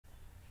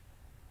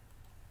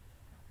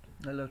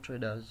Hello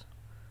traders.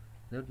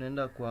 Leo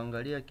tunaenda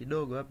kuangalia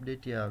kidogo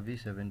update ya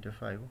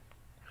V75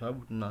 kwa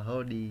sababu tuna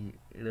hold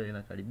ile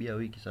inakaribia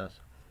wiki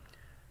sasa.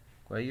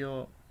 Kwa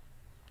hiyo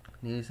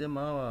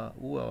nilisema hawa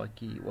huwa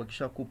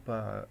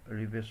wakishakupa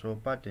reversal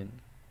pattern.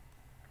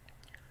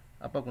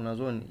 Hapa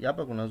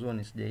kuna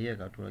zone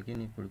sijaiweka tu,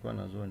 lakini kulikuwa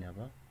na zone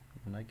hapa.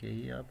 Manake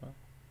hii hapa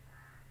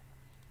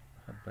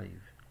hivi.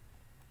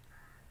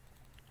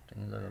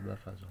 Tengeneza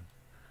buffer zone.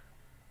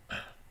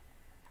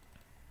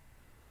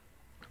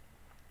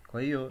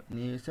 Kwa hiyo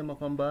nilisema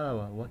kwamba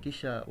hawa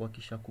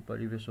wakisha kupa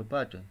reversal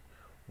pattern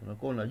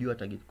unakuwa unajua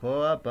target. Kwa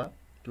hiyo hapa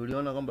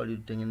tuliona kwamba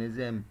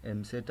lilitengenezea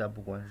M setup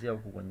kuanzia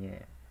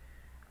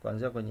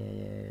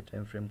kwenye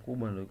time frame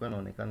kubwa ndio ilikuwa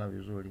inaonekana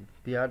vizuri.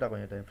 Pia hata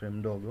kwenye time frame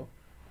ndogo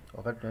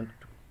wakati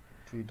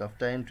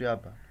tulitafuta entry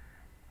hapa.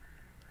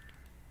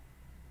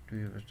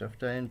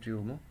 Tulitafuta entry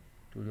humo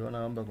tuliona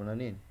kwamba kuna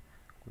nini?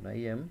 Kuna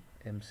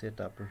M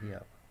setup hii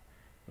hapa.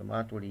 Kwa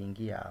maana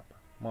tuliingia hapa.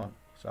 Umeona?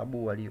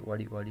 Sababu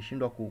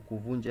walishindwa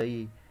kuvunja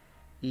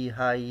hii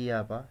high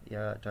hapa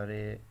ya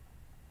tarehe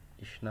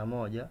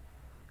 21,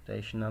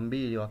 tarehe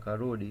 22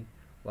 wakarudi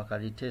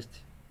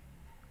wakalitest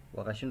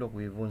wakashindwa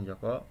kuivunja.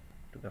 Kwa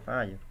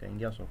tukafanyaje?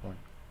 Tukaingia sokoni.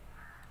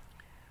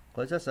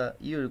 Kwa sasa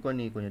hiyo ilikuwa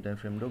ni kwenye time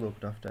frame ndogo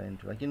kutafuta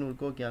entry, lakini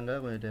ulikuwa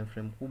ukiangalia kwenye time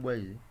frame kubwa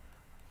hizi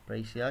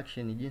price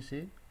action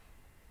jinsi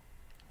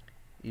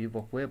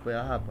ilipokuepo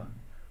ya hapa.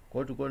 Kwa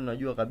hiyo tulikuwa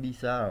tunajua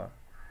kabisa hawa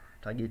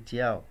target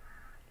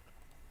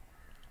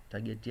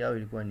yao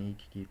ilikuwa ni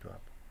hiki kitu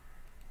hapa.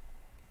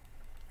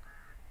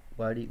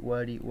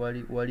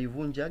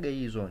 Walivunjaga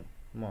hii zone.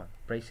 Umeona?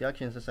 Price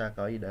action sasa ya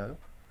kawaida.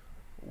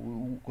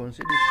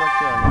 Consider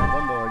structure ni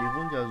kwamba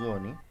walivunja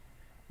zone.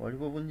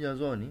 Walipovunja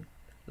zone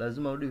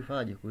lazima warudi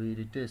kufanyaje?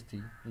 Kuitest.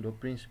 Ndio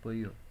principle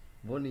hiyo.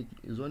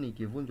 Zone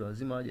ikivunjwa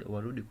lazima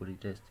warudi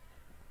kulitest.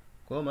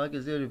 Kwa hiyo maana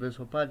zile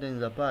reversal patterns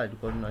za pale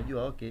kwa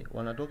tunajua okay,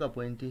 wanatoka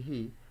pointi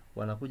hii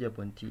wanakuja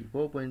pointi hii. Kwa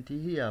hiyo pointi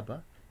hii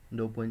hapa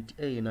ndio point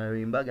A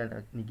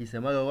inayoimbaga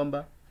nikisemaga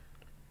kwamba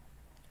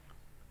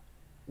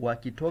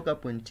wakitoka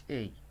point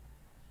A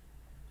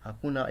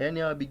hakuna, yani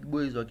hawa big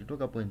boys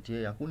wakitoka point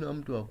A hakuna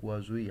mtu wa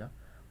kuwazuia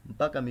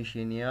mpaka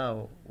mission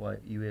yao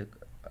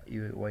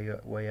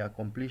wa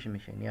accomplish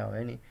mission yao.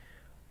 Yani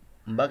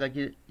mpaka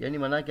yani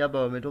manake hapa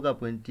wametoka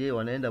point A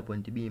wanaenda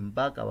point B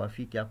mpaka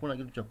wafike, hakuna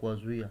kitu cha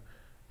kuwazuia.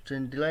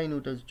 Trend line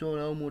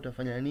utazichora au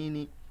utafanya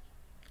nini,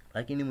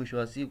 lakini mwisho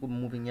wa siku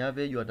moving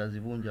average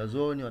watazivunja,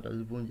 zone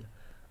watazivunja.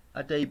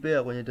 Hata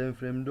ipea kwenye time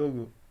frame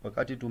ndogo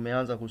wakati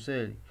tumeanza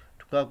kuseli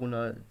tukawa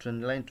kuna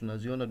trend line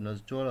tunaziona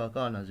tunazichora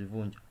wakawa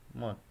wanazivunja.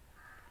 Umeona?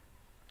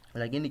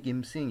 Lakini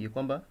kimsingi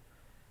kwamba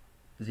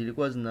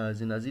zilikuwa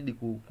zinazidi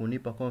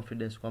kunipa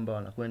confidence kwamba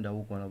wanakwenda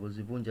huko,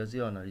 wanapozivunja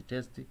zile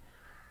wanalitest.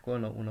 Kwa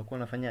hiyo unakuwa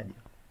unafanyaje?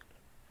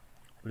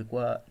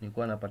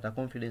 Nilikuwa napata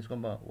confidence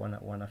kwamba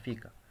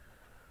wanafika.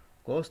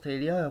 Kwa hiyo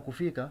style yao ya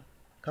kufika,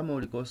 kama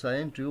ulikosa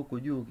entry huko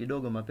juu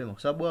kidogo mapema,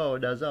 kwa sababu hao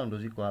order zao ndo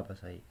ziko hapa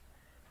sasa hivi.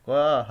 Kwa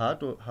hiyo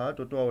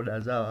hawatotoa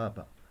order zao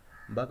hapa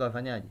mpaka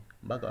wafanyaje?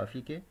 Mpaka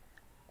wafike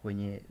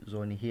kwenye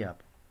zone hii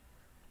hapa,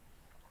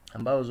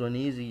 ambao zone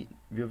hizi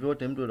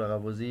vyovyote mtu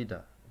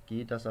utakavyoziita,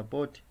 ukiita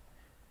support,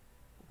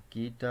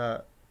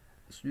 ukiita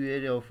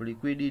area of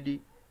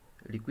liquidity,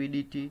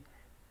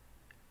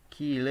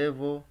 key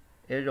level,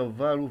 area of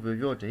value,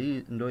 vyovyote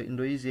hii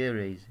ndo hizi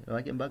area hizi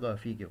mpaka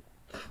wafike huko.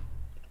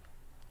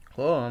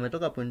 Kwa hiyo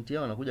wametoka point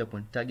yao wanakuja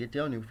point, target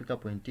yao ni kufika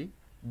point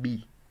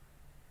B.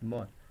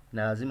 Umeona?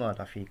 Na lazima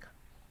watafika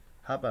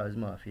hapa,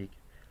 lazima wafike,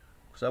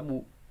 kwa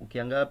sababu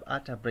ukiangalia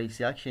hata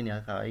price action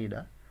ya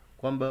kawaida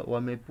kwamba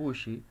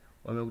wamepushi,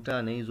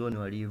 wamekutana na hii zone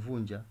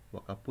waliivunja,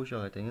 wakapusha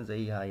wakatengeneza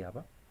hii high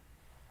hapa,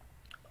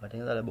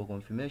 wakatengeneza double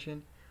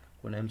confirmation,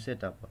 kuna M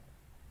setup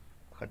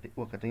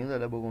wakatengeneza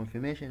double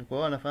confirmation. Kwa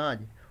hiyo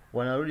wanafanyaje?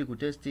 Wanarudi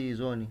kutest hii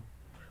zone.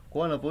 Kwa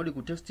hiyo wanaporudi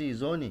kutest hii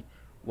zone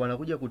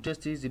wanakuja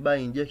kutest hizi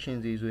buy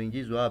injections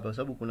zilizoingizwa hapa, kwa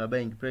sababu kuna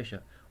buying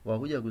pressure.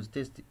 Wanakuja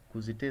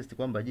kuzitest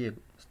kwamba je,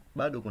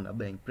 bado kuna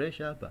buying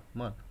pressure hapa?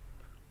 Umeona?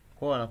 Kwa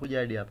hiyo wanakuja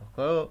hadi hapa.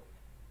 Kwa hiyo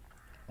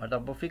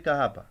watapofika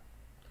hapa,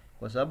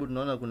 kwa sababu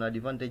tunaona kuna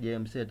advantage ya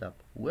M setup,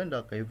 huenda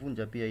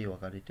wakaivunja pia hiyo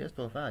wakalitest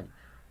wafanye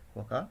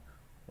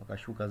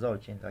wakashuka zao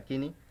chini,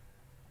 lakini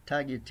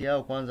target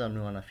yao kwanza ni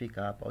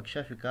wanafika hapa.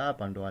 Wakishafika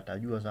hapa ndo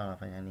watajua sana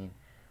wanafanya nini.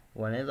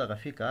 Wanaweza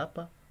kafika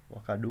hapa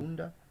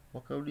wakadunda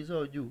wakarudi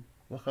zao juu,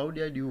 wakarudi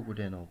hadi huku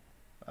tena huku,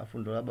 afu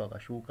ndo labda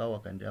wakashuka au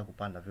wakaendelea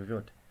kupanda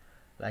vyovyote,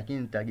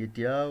 lakini target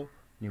yao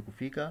ni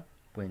kufika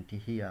pointi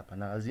hii hapa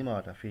na lazima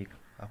watafika,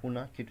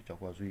 hakuna kitu cha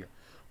kuwazuia.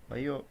 Kwa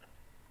hiyo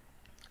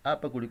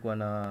hapa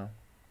kuna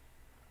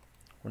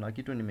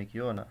kitu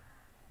nimekiona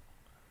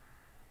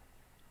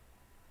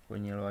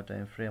kwenye lower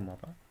time frame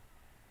hapa.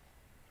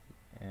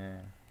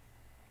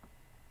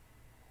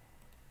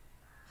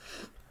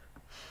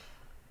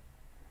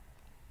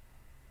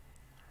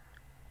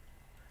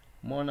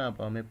 Mona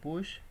hapa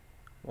wamepush,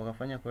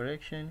 wakafanya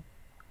correction,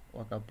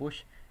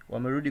 wakapush,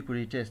 wamerudi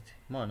kuretest.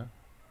 Umeona?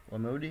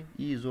 Wamerudi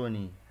hii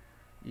zone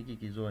hiki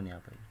kizoni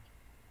hapa hiki.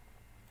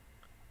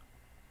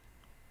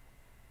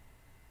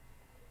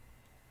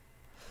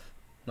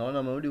 naona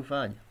wamerudi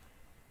kufanya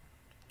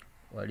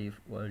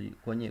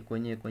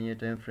kwenye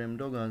time frame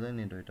ndogo,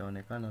 nadhani ndio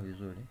itaonekana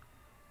vizuri.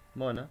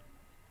 Umeona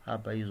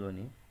hapa hizo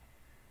ni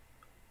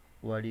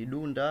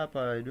walidunda hapa,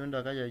 walidunda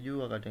akaja juu,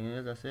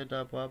 wakatengeneza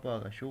setup hapa,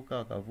 wakashuka,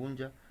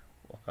 wakavunja,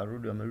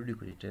 wamerudi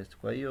kulitest.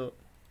 Kwa hiyo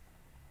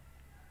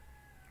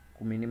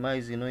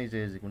kuminimize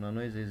noises, kuna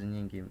noises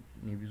nyingi,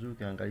 ni vizuri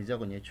kuangalizia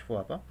kwenye H4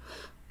 hapa.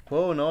 Kwa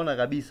hiyo unaona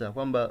kabisa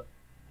kwamba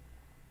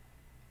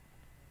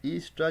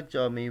hii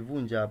structure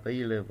wameivunja hapa,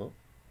 hii level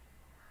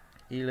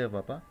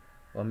hapa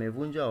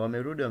wamevunja,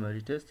 wamerudi,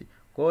 wamelitest.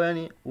 Kwa hiyo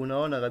yani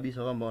unaona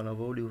kabisa kwamba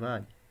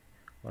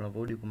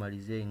wanavyorudi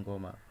kumalizia hii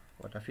ngoma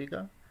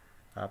watafika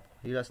hapo.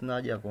 Ila sina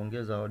haja ya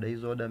kuongeza order,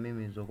 hizo order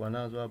mimi nilizokuwa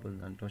nazo hapo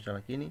zinanitosha.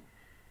 Lakini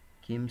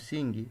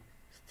kimsingi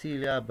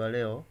still hapa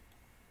leo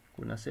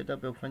kuna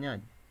setup ya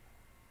kufanyaje,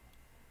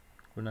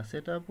 kuna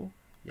setup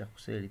ya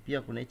kuseli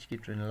pia. Kuna hichi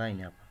trend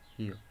line hapa,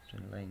 hiyo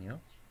trend line hiyo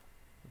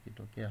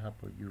ukitokea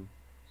hapo juu,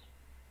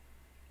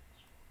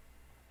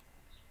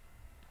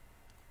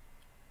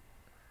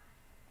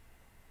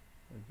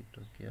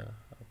 ukitokea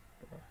hapa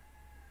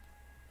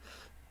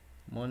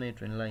muone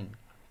trend line.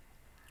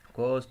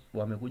 Kwa hiyo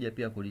wamekuja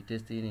pia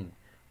kulitest hii nini,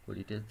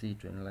 kulitest hii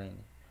trend line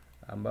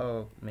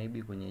ambao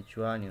maybe kwenye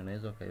chwani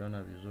unaweza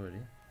ukaiona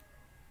vizuri.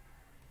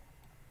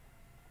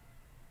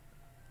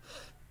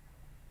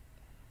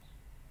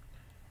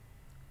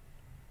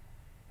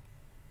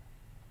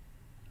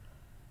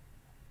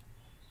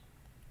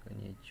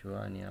 Kwenye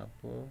chwani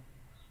hapo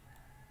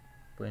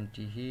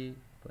pointi hii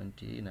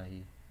na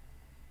hii,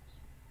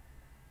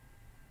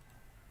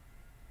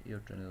 hiyo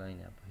trend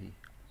line hapo hii.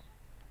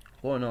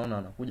 Kwa hiyo unaona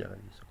wanakuja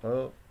kabisa. Kwa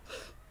hiyo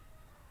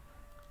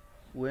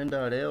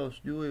huenda leo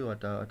sijui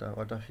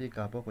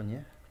watafika hapo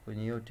kwenye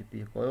hiyo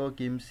TP. Kwa hiyo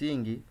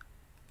kimsingi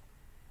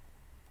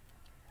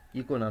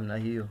iko namna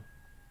hiyo,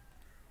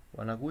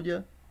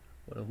 wanakuja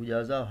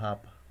zao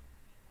hapa,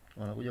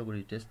 wanakuja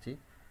kulitesti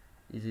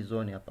hizi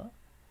zone hapa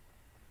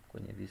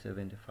kwenye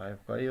V75.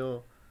 Kwa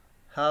hiyo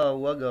hawa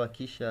uaga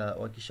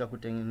wakisha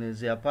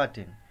kutengenezea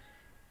pattern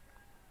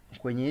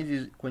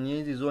kwenye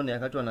hizi zone,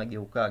 wakati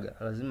wanageukaga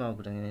lazima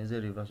wakutengenezee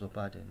reversal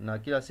pattern. Na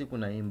kila siku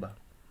naimba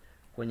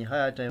kwenye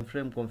higher time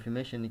frame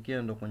confirmation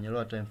candle, kwenye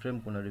lower time frame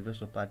kuna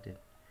reversal pattern.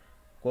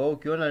 Kwa hiyo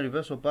ukiona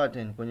reversal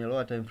pattern kwenye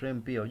lower time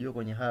frame, pia unajua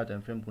kwenye higher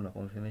time frame kuna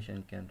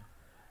confirmation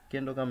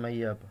candle kama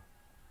hii hapa,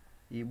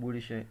 hii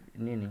bullish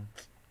nini,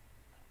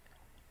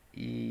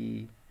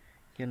 hii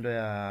candle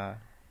ya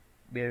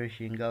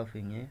bearish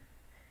engulfing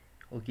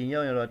ukiingia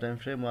kwenye lower time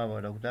frame hapa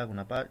utakuta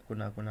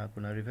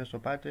kuna reversal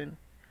pattern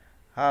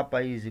hapa.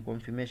 Hizi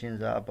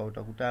confirmations hapa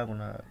utakuta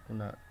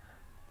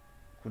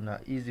kuna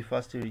easy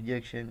fast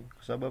rejection,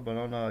 kwa sababu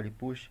wanaona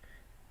walipush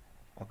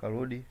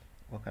wakarudi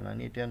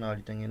wakanani tena,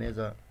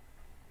 walitengeneza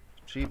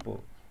triple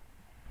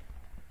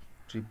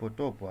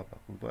top hapa,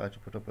 kulikuwa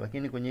triple top.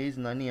 Lakini kwenye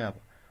hizi nani hapa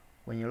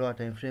kwenye lower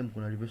time frame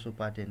kuna reversal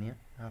pattern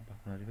hapa,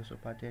 kuna reversal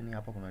pattern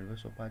hapa, kuna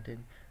reversal pattern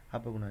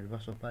hapa, kuna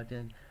reversal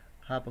pattern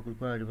hapa,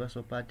 kulikuwa na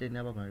reversal pattern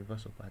hapa, kuna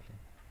reversal pattern.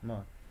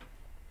 Umeona?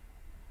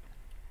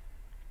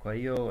 Kwa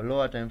hiyo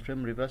lower time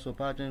frame reversal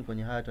pattern,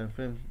 kwenye higher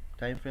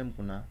time frame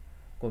kuna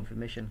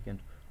confirmation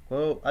candle. Kwa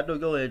hiyo hata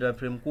ukiwa kwenye time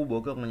frame kubwa,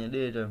 ukiwa kwenye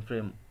daily time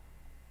frame,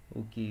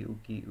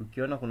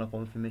 ukiona kuna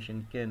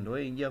confirmation candle,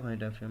 wewe ingia kwenye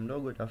time frame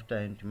ndogo,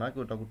 tafuta entry, maana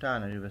utakutana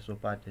na reversal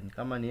pattern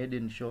kama ni head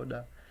and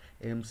shoulder,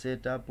 M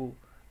setup,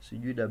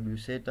 sijui W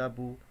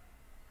setup,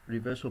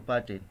 reversal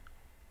pattern.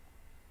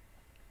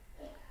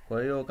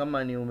 Kwa hiyo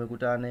kama ni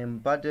umekutana na M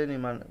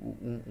pattern,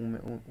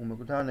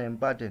 umekutana na M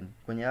pattern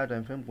kwenye higher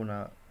time frame,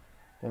 kuna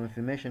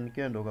confirmation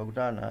candle,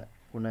 ukakutana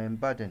kuna M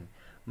pattern,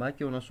 maana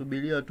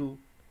unasubiria tu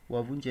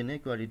wavunje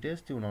neck,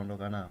 walitest,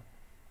 unaondoka nao.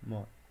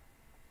 Umeona?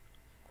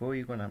 Kwa hiyo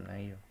iko namna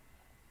hiyo.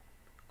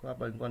 Kwa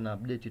hapa nilikuwa na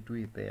update tu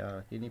ipe,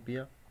 lakini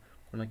pia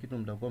kuna kitu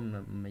mtakuwa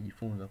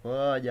mmejifunza. Kwa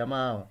hiyo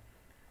jamaa hawa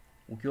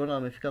ukiona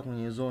wamefika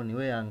kwenye zone,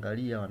 wewe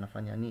angalia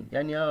wanafanya nini.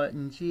 Yaani hawa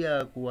njia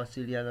ya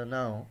kuwasiliana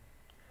nao,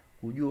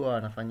 kujua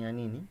wanafanya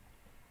nini,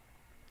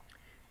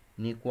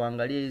 ni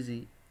kuangalia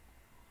hizi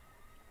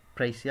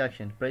price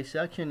action. Price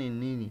action ni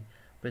nini?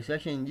 Price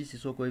action ni jinsi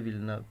soko hivi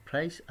lina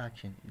price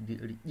action,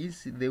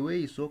 jinsi the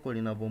way soko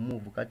linavyo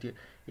move kati,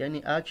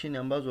 yani action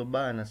ambazo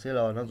buyer na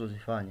seller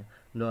wanazozifanya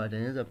ndio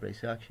watengeneza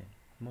price action.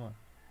 Umeona?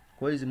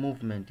 Kwa hizi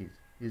movement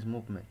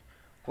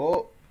kwa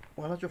hiyo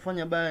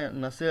wanachofanya buyer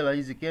na seller,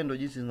 hizi candle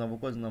jinsi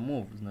zinavyokuwa zina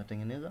move,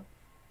 zinatengeneza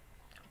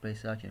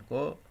price action. Kwa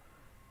hiyo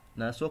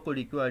na soko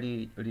likiwa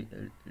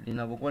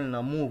linavyokuwa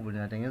lina move,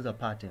 linatengeneza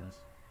patterns.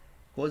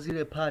 Kwa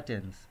zile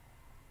patterns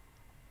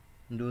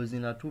ndio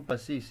zinatupa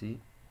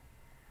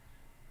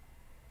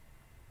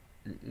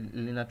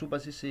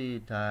sisi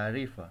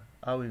taarifa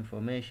au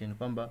information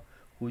kwamba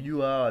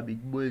kujua hawa big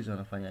boys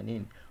wanafanya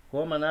nini.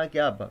 Kwa maana yake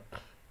hapa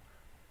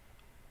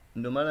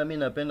ndio maana mimi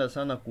napenda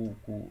sana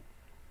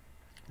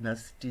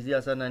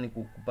nasitizia sana ni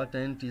kupata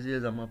entry zile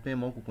za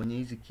mapema huku kwenye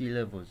hizi key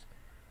levels,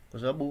 kwa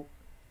sababu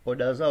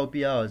order zao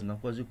pia hawa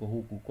zinakuwa ziko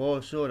huku. Kwa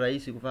hiyo sio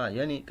rahisi kufanya,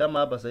 yani kama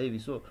hapa sasa hivi,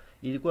 so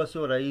ilikuwa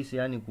sio rahisi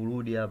yani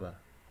kurudi hapa,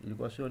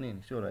 ilikuwa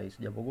sio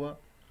rahisi, japokuwa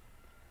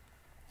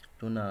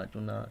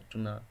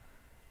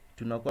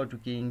tunakuwa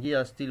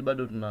tukiingia still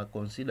bado tuna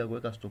consider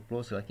kuweka stop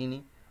loss,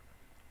 lakini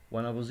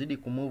wanapozidi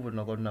kumove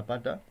tunakuwa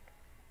tunapata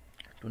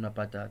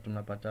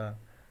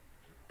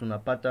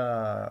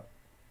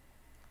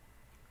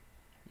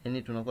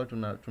yani tunakuwa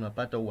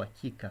tunapata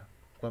uhakika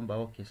kwamba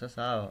okay,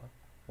 sasa hawa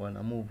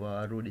wana move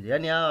warudi.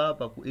 Yani hawa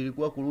hapa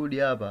ilikuwa kurudi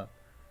hapa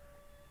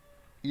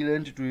ile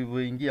entry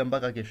tulivyoingia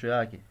mpaka kesho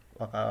yake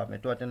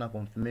wametoa tena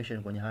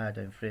confirmation kwenye higher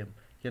time frame,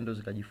 kendo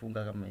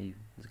zikajifunga kama hivi,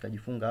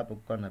 zikajifunga hapo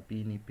kukawa na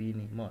pini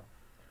umeona.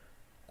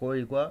 Kwa hiyo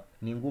ilikuwa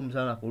ni ngumu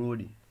sana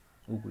kurudi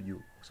huku juu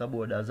kwa sababu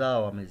oda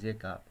zao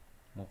wameziweka hapa.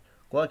 Kwa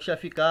hiyo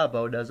akishafika hapa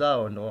oda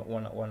zao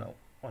ndo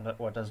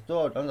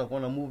watazitoa, utaanza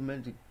kuona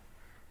movement,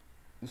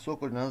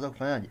 soko linaanza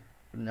kufanyaje,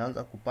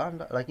 linaanza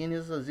kupanda. Lakini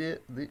sasa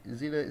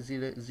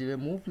zile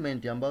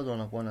movement ambazo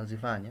wanakuwa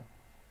wanazifanya,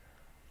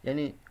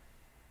 yani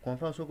kwa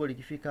mfano soko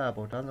likifika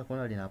hapa utaanza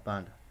kuona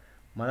linapanda,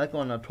 maana yake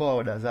wanatoa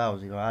oda zao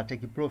zile,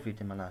 wanatake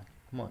profit maana yake,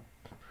 umeona.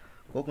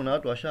 Kwa hiyo kuna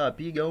watu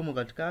washawapiga huko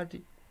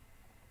katikati,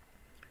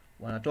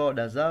 wanatoa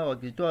oda zao.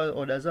 Wakitoa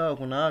oda zao,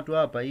 kuna watu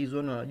hapa hii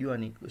zone wanajua,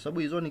 ni sababu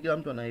hii zone kila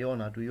mtu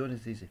anaiona, hatuioni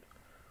sisi.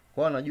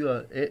 Kwa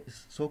wanajua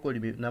soko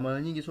na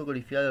mara nyingi soko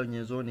lifiayo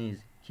kwenye zone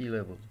hizi key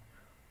levels,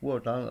 huwa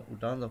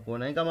utaanza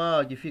kuona kama hawa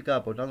wakifika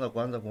hapa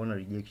utaanza kuona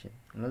rejection.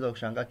 Unaweza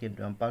kushangaa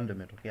kitu ya mpando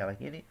imetokea,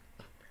 lakini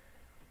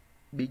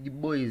big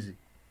boys,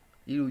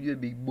 ili ujue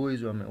big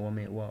boys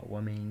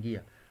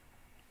wameingia,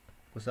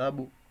 kwa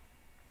sababu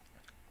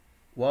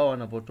wao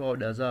wanapotoa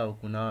oda zao,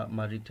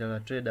 kuna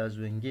retail traders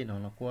wengine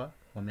wanakuwa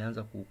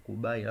wameanza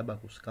kubai labda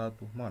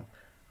kuscalp, umeona,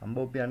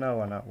 ambao pia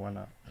nao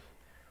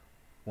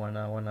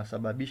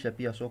wanasababisha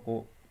pia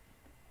soko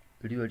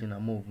liwe lina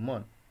move,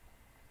 umeona.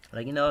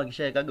 Lakini hao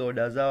wakishaikaga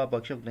oda zao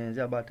hapa, kisha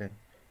kutengenezea button,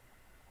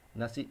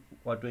 na si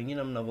watu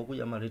wengine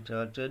mnavokuja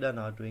retail trader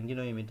na watu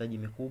wengine wenye mitaji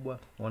mikubwa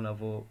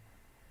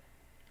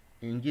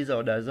wanavoingiza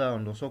oda zao,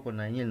 ndio soko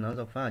na yenyewe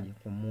linaanza kufanyaje,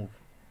 kumove,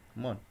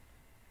 umeona.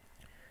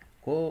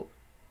 Kwa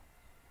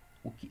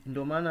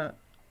ndio maana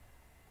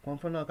kwa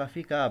mfano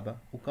wakafika hapa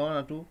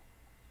ukaona tu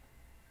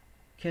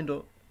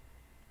kendo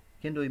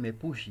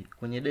imepushi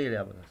kwenye daily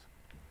hapa sasa,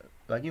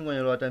 lakini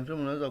kwenye lower time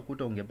frame unaweza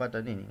kukuta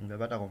ungepata nini,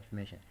 ungepata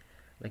confirmation.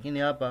 Lakini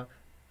hapa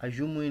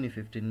assume ni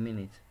 15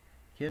 minutes,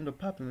 kendo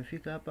pap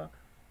imefika hapa,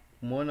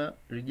 umeona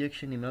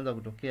rejection imeanza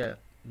kutokea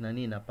na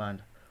nini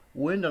inapanda,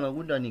 uenda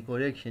nakuta ni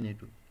correction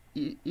tu.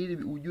 Ili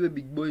ujue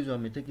big boys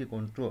wametake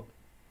control,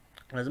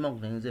 lazima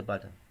kutengeneze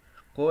pattern.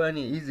 Kwa hiyo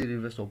yani hizi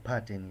reversal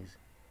pattern hizi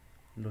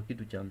ndio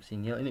kitu cha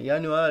msingi,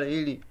 yani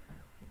wale, ili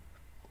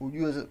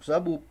ujue, kwa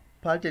sababu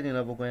pattern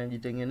inapokuwa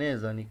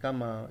inajitengeneza ni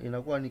kama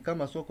inakuwa ni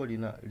kama soko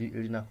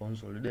lina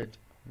consolidate,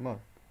 umeona,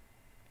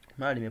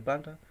 mara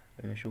limepanda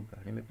limeshuka,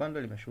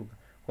 limepanda limeshuka.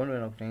 Kwa hiyo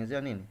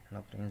inakutengenezea nini,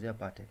 inakutengenezea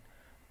pattern.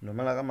 Ndio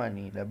maana kama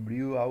ni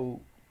W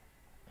au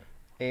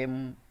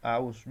M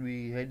au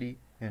sui head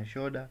and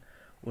shoulder,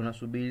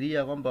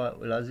 unasubiria kwamba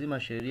lazima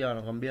sheria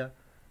wanakwambia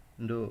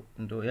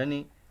ndo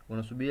yani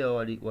unasubiria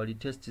wali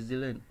test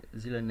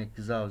zile neck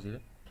zao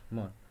zile,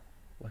 umeona.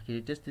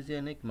 Wakitest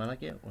zile neck, maana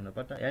yake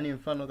unapata, yani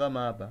mfano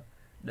kama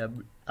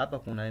hapa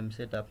kuna M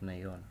setup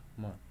naiona,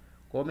 umeona.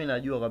 Kwa hiyo mimi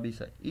najua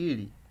kabisa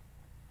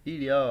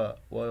ili hawa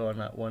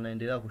wao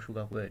wanaendelea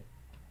kushuka kweli,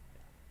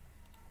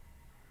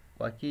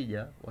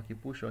 wakija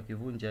wakipush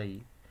wakivunja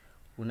hii,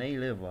 kuna hii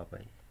level hapa,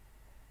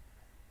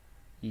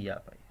 hii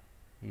hapa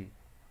hii.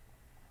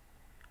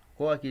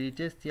 Kwa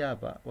wakilitest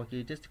hapa,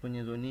 wakilitest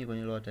kwenye zone hii,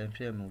 kwenye lower time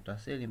frame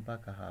utaseli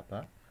mpaka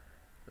hapa,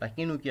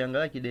 lakini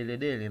ukiangalia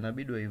kideledele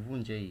inabidi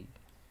waivunje hii,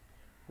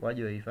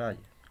 waje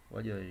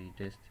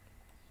waitest,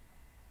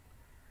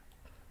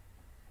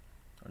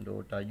 ndio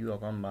utajua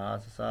kwamba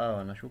sasa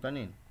wanashuka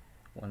nini,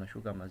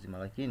 wanashuka mazima.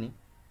 Lakini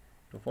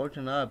tofauti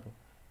na hapo,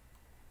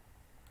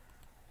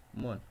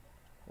 umeona,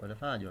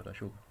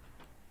 watashuka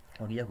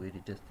wakija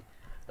kuitest.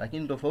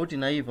 Lakini tofauti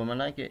na hivyo,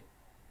 maana yake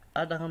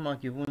hata kama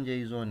wakivunja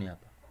hii zone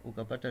hapa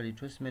ukapata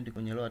retracement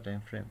kwenye lower time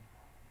frame,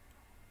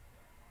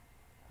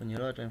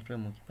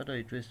 ukipata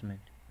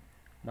retracement,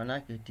 maana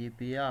yake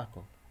TP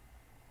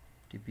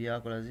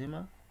yako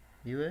lazima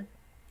iwe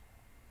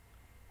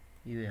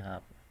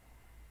hapa,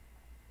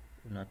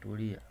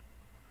 unatulia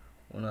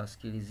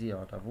unasikilizia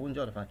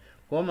watavunja watafanya.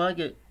 Kwa maana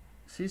yake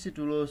sisi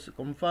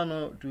kwa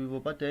mfano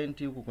tulipopata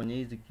entry huko kwenye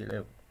hizi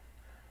kilevo,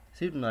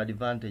 sisi tuna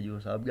advantage.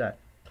 Kwa sababu gani?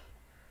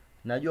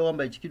 Najua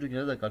kwamba hichi kitu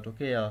kinaweza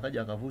katokea wakaja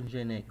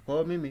wakavunja neck. Kwa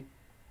hiyo mimi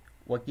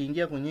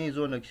wakiingia kwenye hizo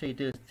zone kisha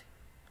test,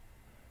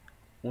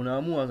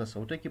 unaamua sasa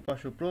utaki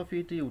partial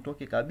profit,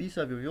 utoke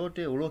kabisa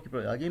vyovyote, uloki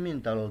profit. Lakini mimi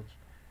nitaloki.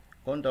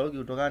 Kwa nitaloki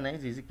kutokana na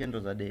hizi kendo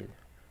za daily.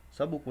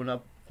 Sababu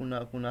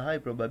kuna high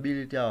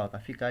probability hawa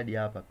wakafika hadi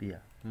hapa pia.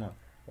 Umeona?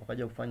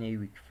 Wakaja kufanya hii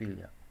week fill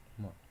hapa.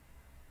 Umeona?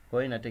 Kwa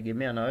hiyo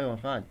inategemea na wewe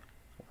unafanya.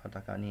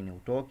 Unataka nini?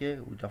 Utoke,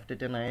 utafute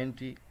tena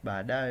entry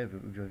baadaye,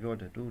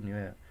 vyovyote tu ni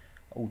wewe.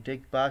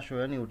 Utake partial,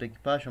 yani utake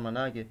partial maana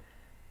yake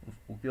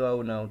ukiwa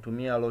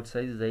unatumia lot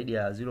size zaidi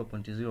ya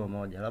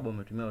 0.01, labda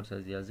umetumia lot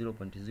size ya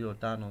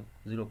 0.05,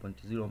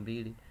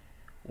 0.02,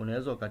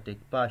 unaweza ukatake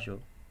partial.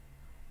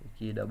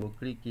 Double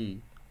click hii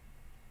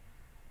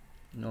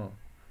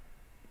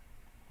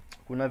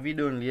kuna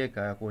video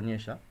niliweka ya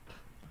kuonyesha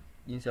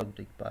jinsi ya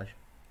kutake partial.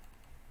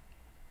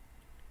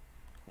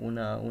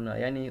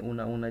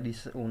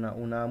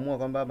 Unaamua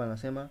kwamba hapa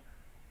nasema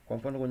kwa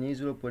mfano kwenye hii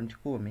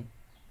 0.10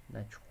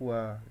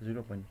 nachukua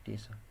 0.9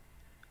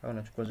 au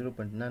nachukua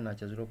 0.8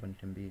 naacha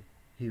 0.2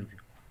 hivyo.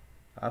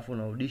 Alafu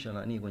unarudisha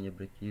nani kwenye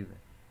break even.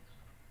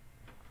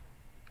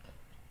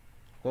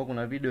 Kwa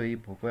kuna video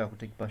ipo kwa ya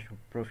kutake partial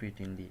profit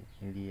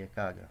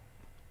niliwekaga.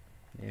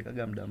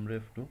 Niliwekaga muda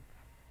mrefu tu.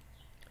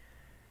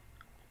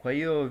 Kwa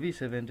hiyo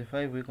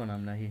V75 iko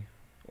namna hii.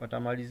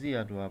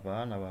 Watamalizia tu hapa,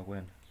 hana wa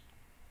kwenda.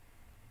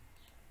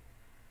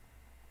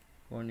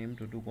 Kwa ni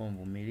mtu tu kwa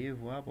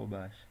mvumilivu hapo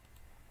basi.